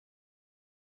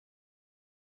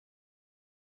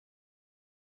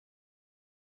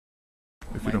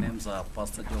My name's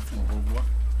Pastor Geoffrey Mbugwa,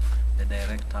 the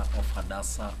director of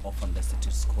Hadassah Orphan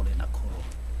Destitute School in Nakuru.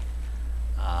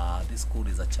 This school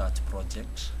is a church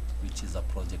project, which is a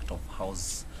project of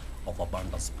House of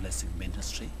Abundance Blessing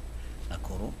Ministry,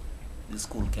 Nakuru. This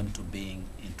school came to being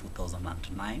in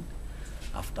 2009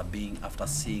 after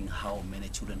seeing how many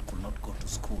children could not go to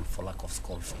school for lack of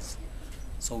school fees.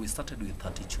 So we started with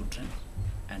 30 children,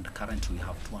 and currently we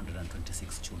have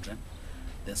 226 children.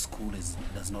 The school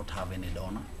does not have any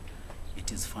donor.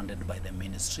 It is funded by the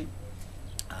ministry.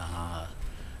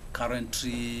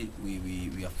 Currently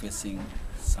we are facing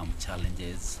some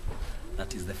challenges,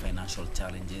 that is the financial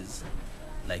challenges,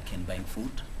 like in buying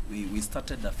food. We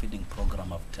started a feeding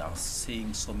program after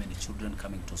seeing so many children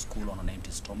coming to school on an empty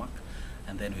stomach,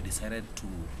 and then we decided to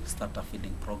start a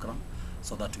feeding program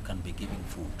so that we can be giving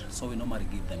food. So we normally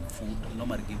give them food, we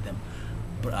normally give them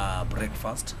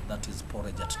breakfast, that is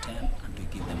porridge at 10, and we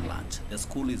give them lunch. The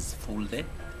school is full day.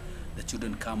 The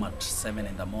children come at 7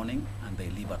 in the morning and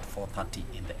they leave at 4:30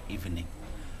 in the evening.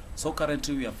 So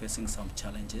currently we are facing some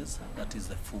challenges, that is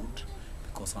the food,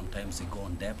 because sometimes we go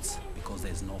on debts because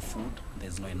there is no food, there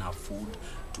is not enough food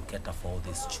to cater for all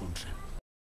these children.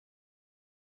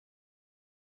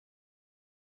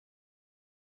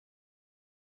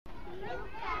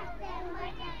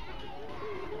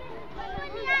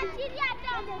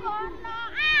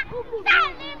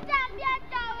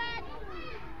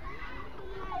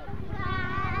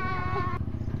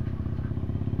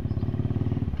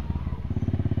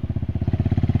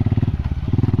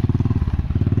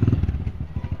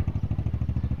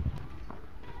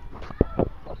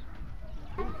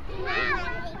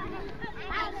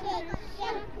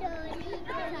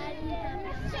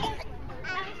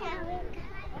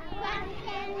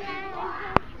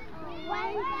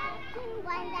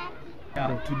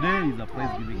 Today is a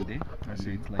prize giving day. I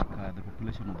see. It's like the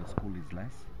population of the school is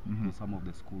less. So some of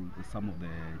the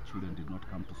children did not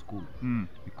come to school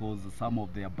because some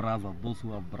of their brothers, those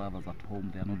who have brothers at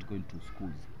home, they are not going to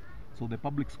schools. So the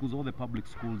public schools, all the public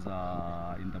schools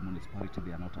in the municipality,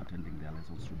 they are not attending their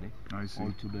lessons today. I see.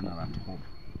 All children are at home.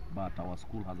 But our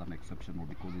school has an exception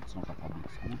because it's not a public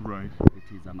school. Right.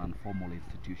 It is an informal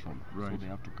institution. Right. So they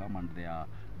have to come and they are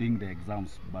doing the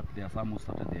exams. But there are some who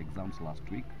started the exams last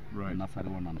week. Right. The nursery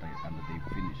one, and they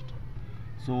finished.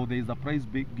 So there is a prize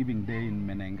giving day in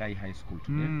Menengai High School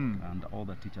today, and all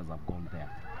the teachers have gone there.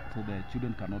 So the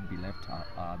children cannot be left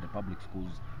the public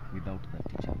schools without the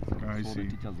teachers. So the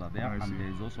teachers are there, and there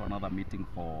is also another meeting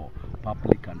for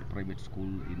public and private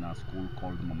school in a school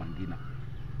called Mamangina.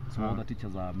 So all the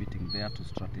teachers are meeting there to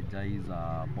strategize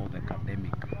about the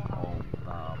academic of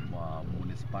the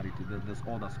municipality. There's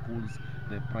all the schools,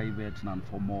 the private,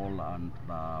 non-formal, and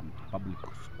the public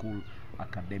school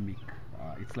academic.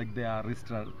 It's like they are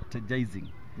strategizing.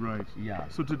 Right. Yeah.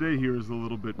 So today here is a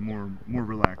little bit more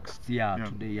relaxed. Yeah.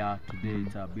 Today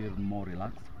it's a bit more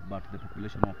relaxed, but the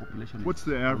population. What's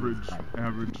the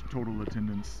average total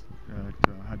attendance at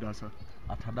Hadassah?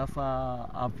 At Hadassah,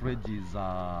 average is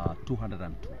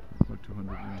 202. What,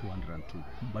 202.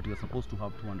 But we are supposed to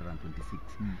have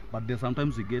 226. But there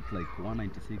sometimes we get like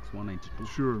 196, 192.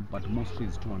 Sure. But mostly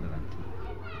it's 202.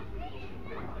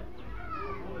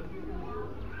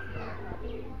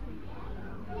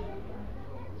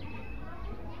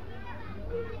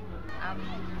 I'm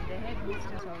the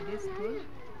headmistress of this school.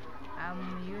 I'm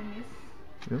Eunice.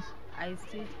 Yes.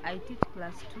 I teach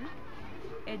class 2,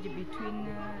 age between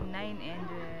 9 and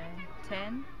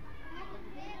 10.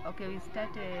 Okay, we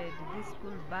started this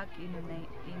school back in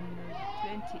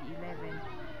 2011.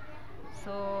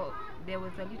 So there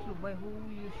was a little boy who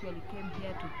usually came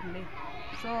here to play.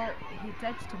 So he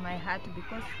touched my heart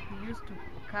because he used to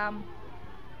come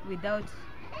without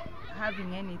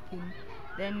having anything.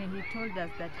 Then he told us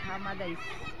that her mother is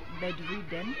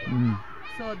bedridden.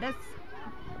 So that's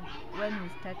when we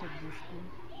started the school.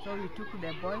 So we took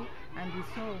the boy and we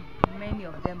saw many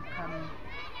of them coming.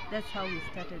 That's how we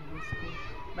started the school.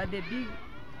 But the big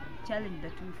challenge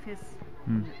that we face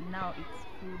now is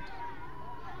food.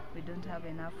 We don't have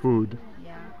enough food.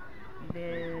 Yeah.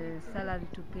 The salary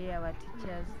to pay our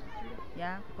teachers.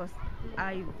 Yeah, because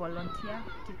I volunteer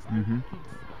teach the kids.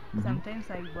 Sometimes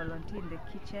I volunteer in the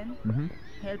kitchen,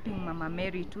 helping Mama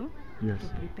Mary to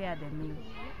prepare the meal.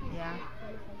 Yeah.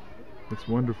 That's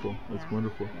wonderful. That's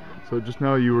wonderful. Yeah. So just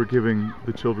now you were giving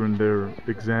the children their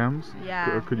exams.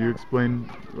 Yeah. Could you explain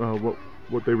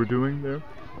what they were doing there?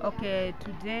 Okay,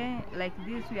 today, like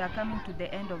this, we are coming to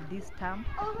the end of this term,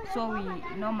 so we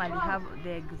normally have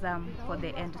the exam for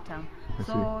the end term.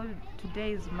 So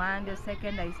today is Monday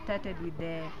 2nd. I started with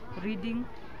the reading.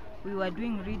 We were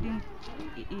doing reading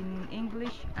in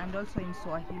English and also in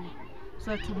Swahili.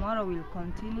 So tomorrow we'll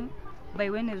continue. By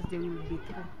Wednesday we will be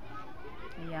through.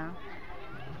 Yeah.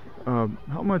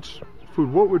 How much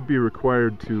food? What would be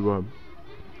required to,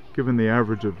 given the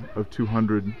average of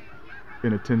 200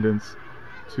 in attendance,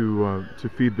 to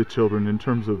feed the children in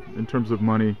terms of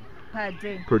money Per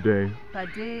day. per day? Per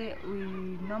day we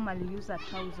normally use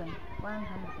 1,000.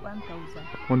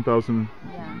 1,000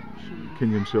 Yeah. Shillings.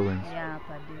 Kenyan shillings. Yeah,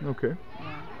 per day. Okay.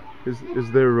 Yeah.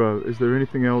 Is there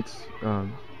anything else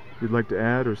you'd like to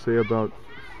add or say about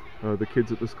the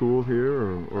kids at the school here,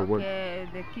 or what? Okay,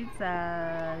 the kids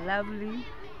are lovely.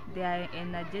 They are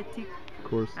energetic. Of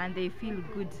course. And they feel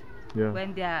good. Yeah.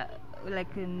 When they are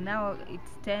like now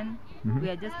it's 10. Mhm. We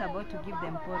are just about to give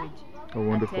them porridge. Oh,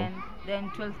 wonderful. At 10, then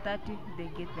 12:30 they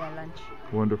get their lunch.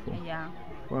 Wonderful. Yeah.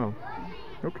 Wow.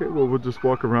 Okay, well, we'll just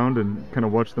walk around and kind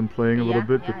of watch them playing a little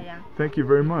bit. Yeah. Thank you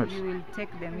very much. We will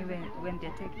take them even when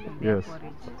they're taking their Yes.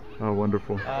 porridge. Oh,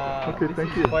 wonderful. Okay, this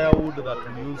thank is you. firewood that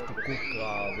we use to cook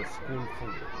the school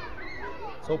food.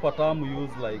 So per term we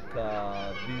use like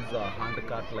these hand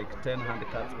cut, like 10 hand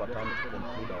cuts per term to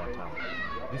conclude our term.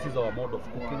 This is our mode of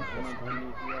cooking for school,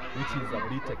 which is a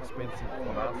bit expensive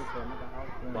for us,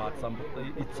 but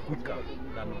it's quicker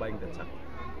than buying the chuck.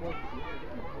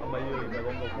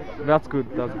 That's good,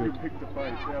 that's good.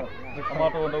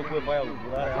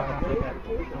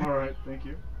 All right, thank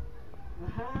you.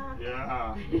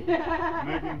 Yeah.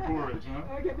 Making porridge,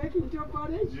 huh? Okay, making your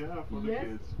porridge? Yeah, for the Yes,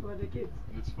 kids. for the kids.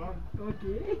 It's fun.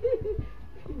 Okay.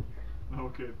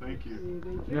 Okay, thank you.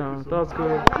 Yeah, that's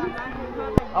good.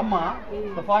 Ama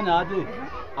tafanya aje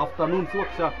afternoon sio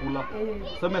kishakula.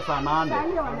 Sema saa 8.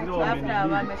 Ndio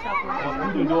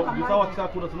wamenini. Ndio sawa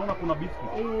kishakula tunaona kuna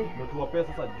biscuit. Ndio tuwape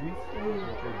sasa juice.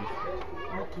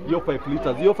 Hiyo 5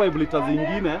 liters. Hiyo 5 liters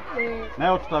nyingine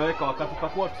nayo tutaweka wakati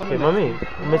tutakuwa Okay, mami,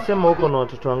 umesema uko na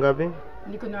watoto wangapi?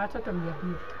 Niko na watoto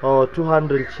 200. Oh,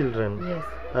 200 children. Yes.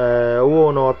 Huo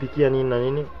unawapikia nini na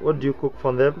nini? What do you cook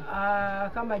for them?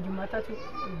 Kama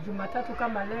Jumatatu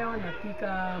kama leo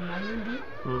napika mahindi,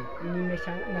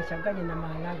 nimechanganya na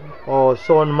maharagwe. Oh,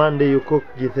 so on Monday you cook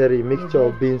githeri, mixture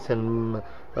of beans and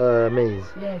maize.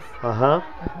 Yes.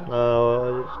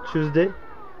 Tuesday?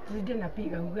 Tuesday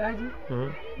napika ugali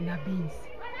na beans.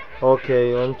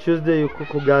 Okay, on Tuesday you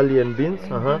cook ugali and beans.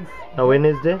 Beans. Na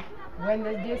Wednesday?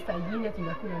 Wednesday saa ingine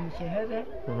tunakula mchele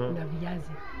na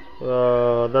viazi.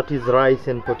 That is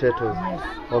rice and potatoes. Yes.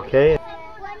 Okay.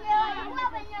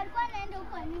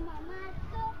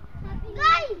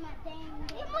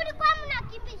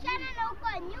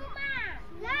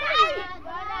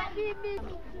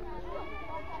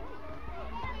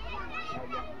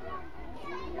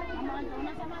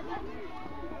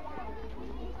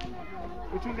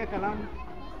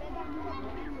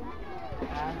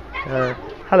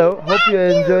 Hello, hope you're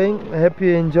enjoying. Hope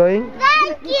you're enjoying.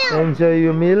 Thank you. Enjoy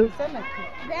your meal.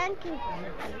 Thank you.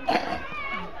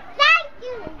 Thank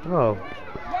you. Oh.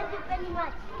 Thank you very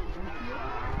much.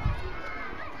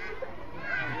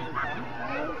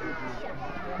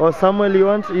 Oh, Samuel, you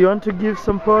want to give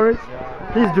some porridge?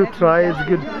 Please do try. It's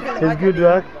good. It's good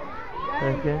work.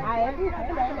 Okay.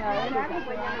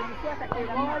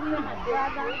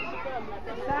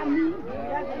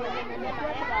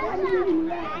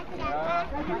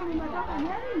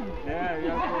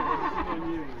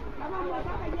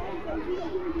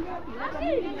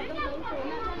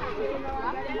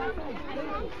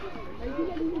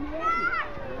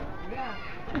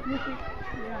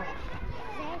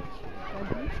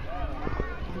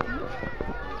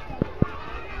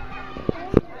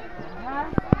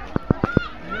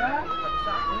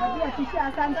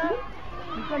 Asante.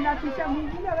 Niko na kisha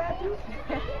mwingine wetu.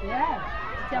 Yeah.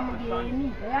 Kisha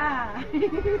mgeni. Yeah.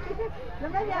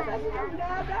 Jamani asante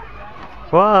mdada.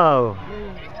 Wow.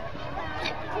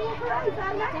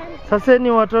 Sasa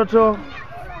ni watoto.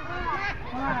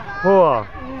 Poa.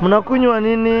 Mnakunywa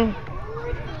nini?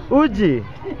 Uji.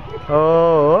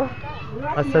 Oh.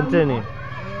 Asanteni.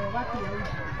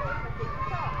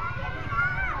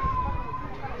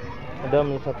 Madam,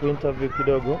 nitakuinterview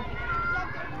kidogo.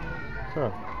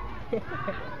 Sawa.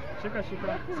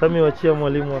 Sami wachia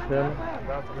mwalimu apeana.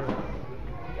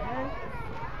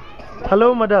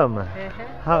 Hello madam.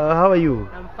 How are you?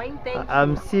 I'm fine, thank you.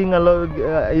 I'm seeing a lot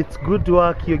it's good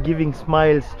work, you're giving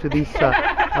smiles to these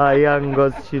young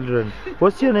God's children.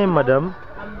 What's your name, madam?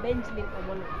 I'm Benjamin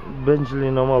Omolo.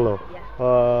 Benjamin Omolo.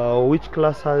 Yeah. Which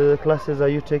classes are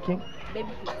you taking? Baby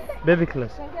class. Baby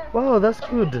class. Wow, that's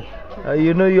good.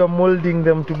 You know you're molding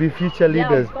them to be future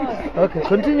leaders. Yeah, of course. Okay,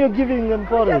 continue giving them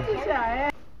porridge.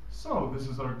 So, this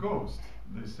is our ghost,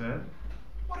 they said.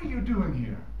 What are you doing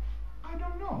here? I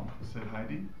don't know, said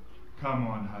Heidi. Come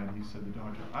on, Heidi, said the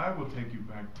doctor. I will take you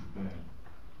back to bed.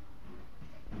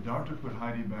 The doctor put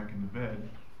Heidi back in the bed.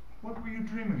 What were you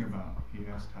dreaming about? He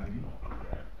asked Heidi.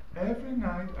 Every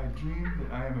night I dream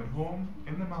that I am at home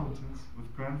in the mountains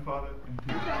with grandfather and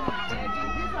Peter.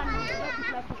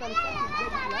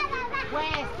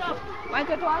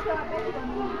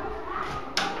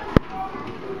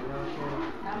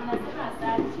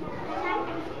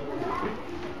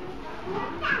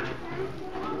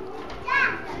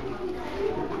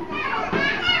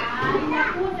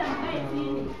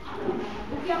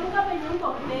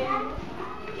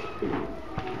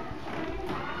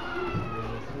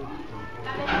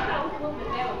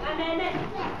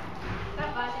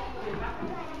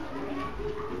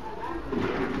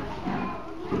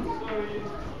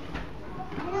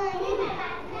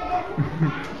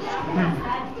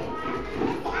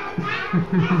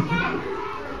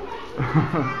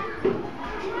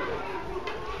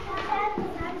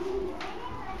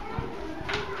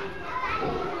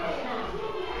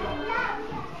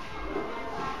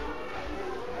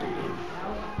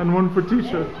 And one for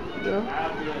Tisha. Yeah.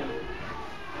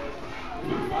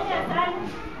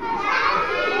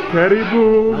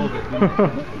 Karibu. Now they're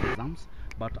doing exams,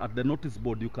 but at the notice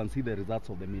board you can see the results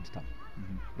of the midterm.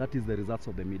 That is the results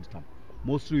of the midterm.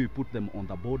 Mostly we put them on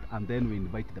the board and then we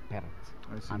invite the parents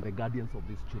and the guardians of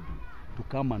these children to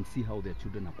come and see how their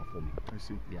children are performing. I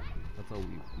see. Yeah, that's how we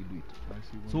do it. I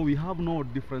see. So we have no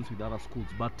difference with other schools,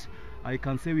 but I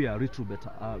can say we are a little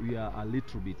better. We are a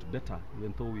little bit better,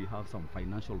 even though we have some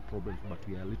financial problems. But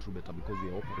we are a little better because we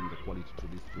are offering the quality to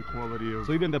this. The quality of.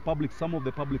 So even the public, some of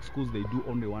the public schools, they do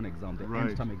only one exam, the Right.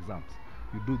 end term exams.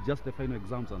 You do just the final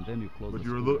exams and then you close. But the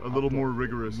you're school a little after. more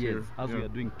rigorous Yes, here. as Yeah. we are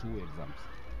doing 2 exams.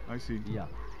 I see. Yeah.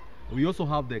 We also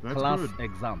have the That's class good.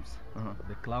 exams. Uh-huh.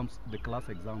 The class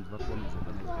exams. That one is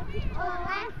organized by the teacher.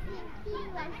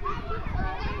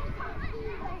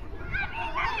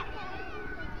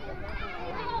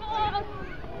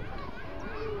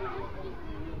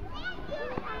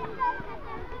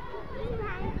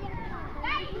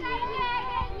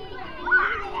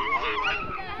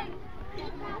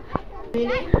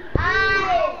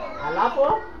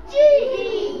 Alafu? G.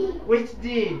 Which D?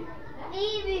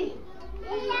 E.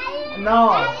 No.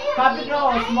 Capital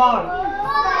or small?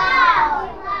 Small.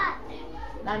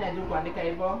 Nani ajui kuandika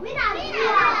hivyo? Mimi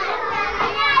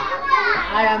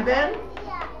I and then?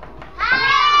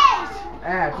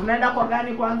 Tunaenda kwa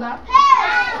gani kwanza?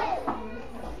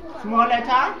 Small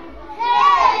letter?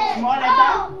 Small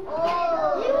letter?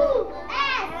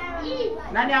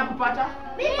 Nani hakupata?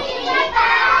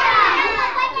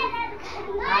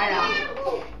 Haya.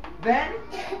 Then?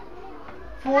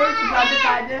 Full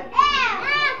tutaandikaje?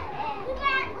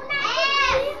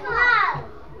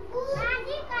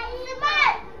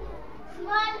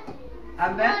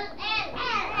 And then?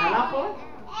 Alafu?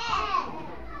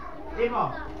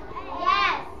 Hivyo?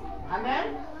 And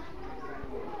then?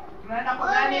 Tunaenda kwa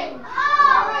gani?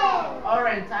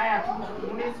 Orange. Haya,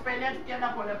 munispelia tukienda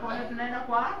pole pole tunaenda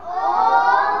kwa?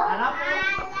 Alafu?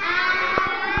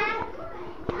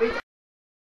 Which?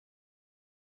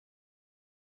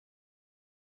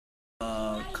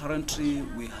 Currently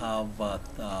we have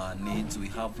needs. We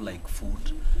have like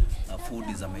food. Food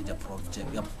is a major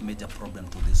problem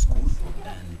to this school,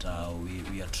 and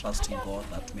we are trusting God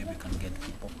that maybe we can get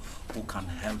people who can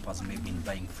help us maybe in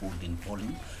buying food in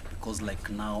volume, because like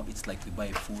now it's like we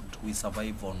buy food, we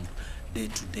survive on day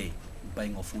to day,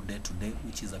 buying of food day to day,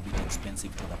 which is a bit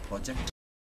expensive to the project.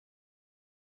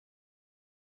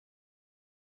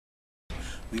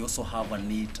 We also have a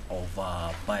need of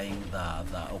buying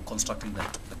or constructing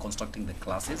the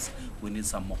classes. We need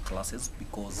some more classes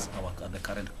because the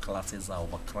current classes are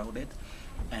overcrowded,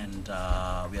 and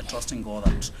we are trusting God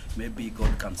that maybe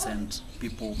God can send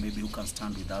people maybe who can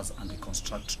stand with us and we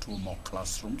construct 2 more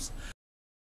classrooms.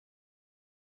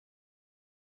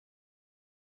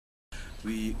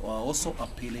 We are also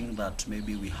appealing that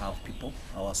maybe we have people,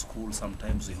 our school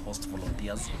sometimes we host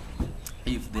volunteers.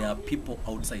 If there are people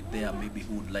outside there maybe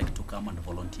who would like to come and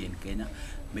volunteer in Kenya,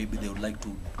 maybe they would like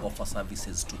to offer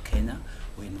services to Kenya,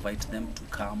 we invite them to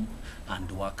come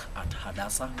and work at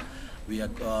Hadassah. We are,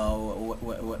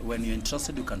 when you're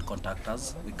interested, you can contact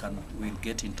us. We'll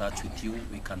get in touch with you.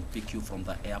 We can pick you from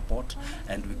the airport,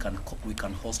 and we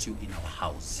can host you in our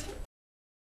house.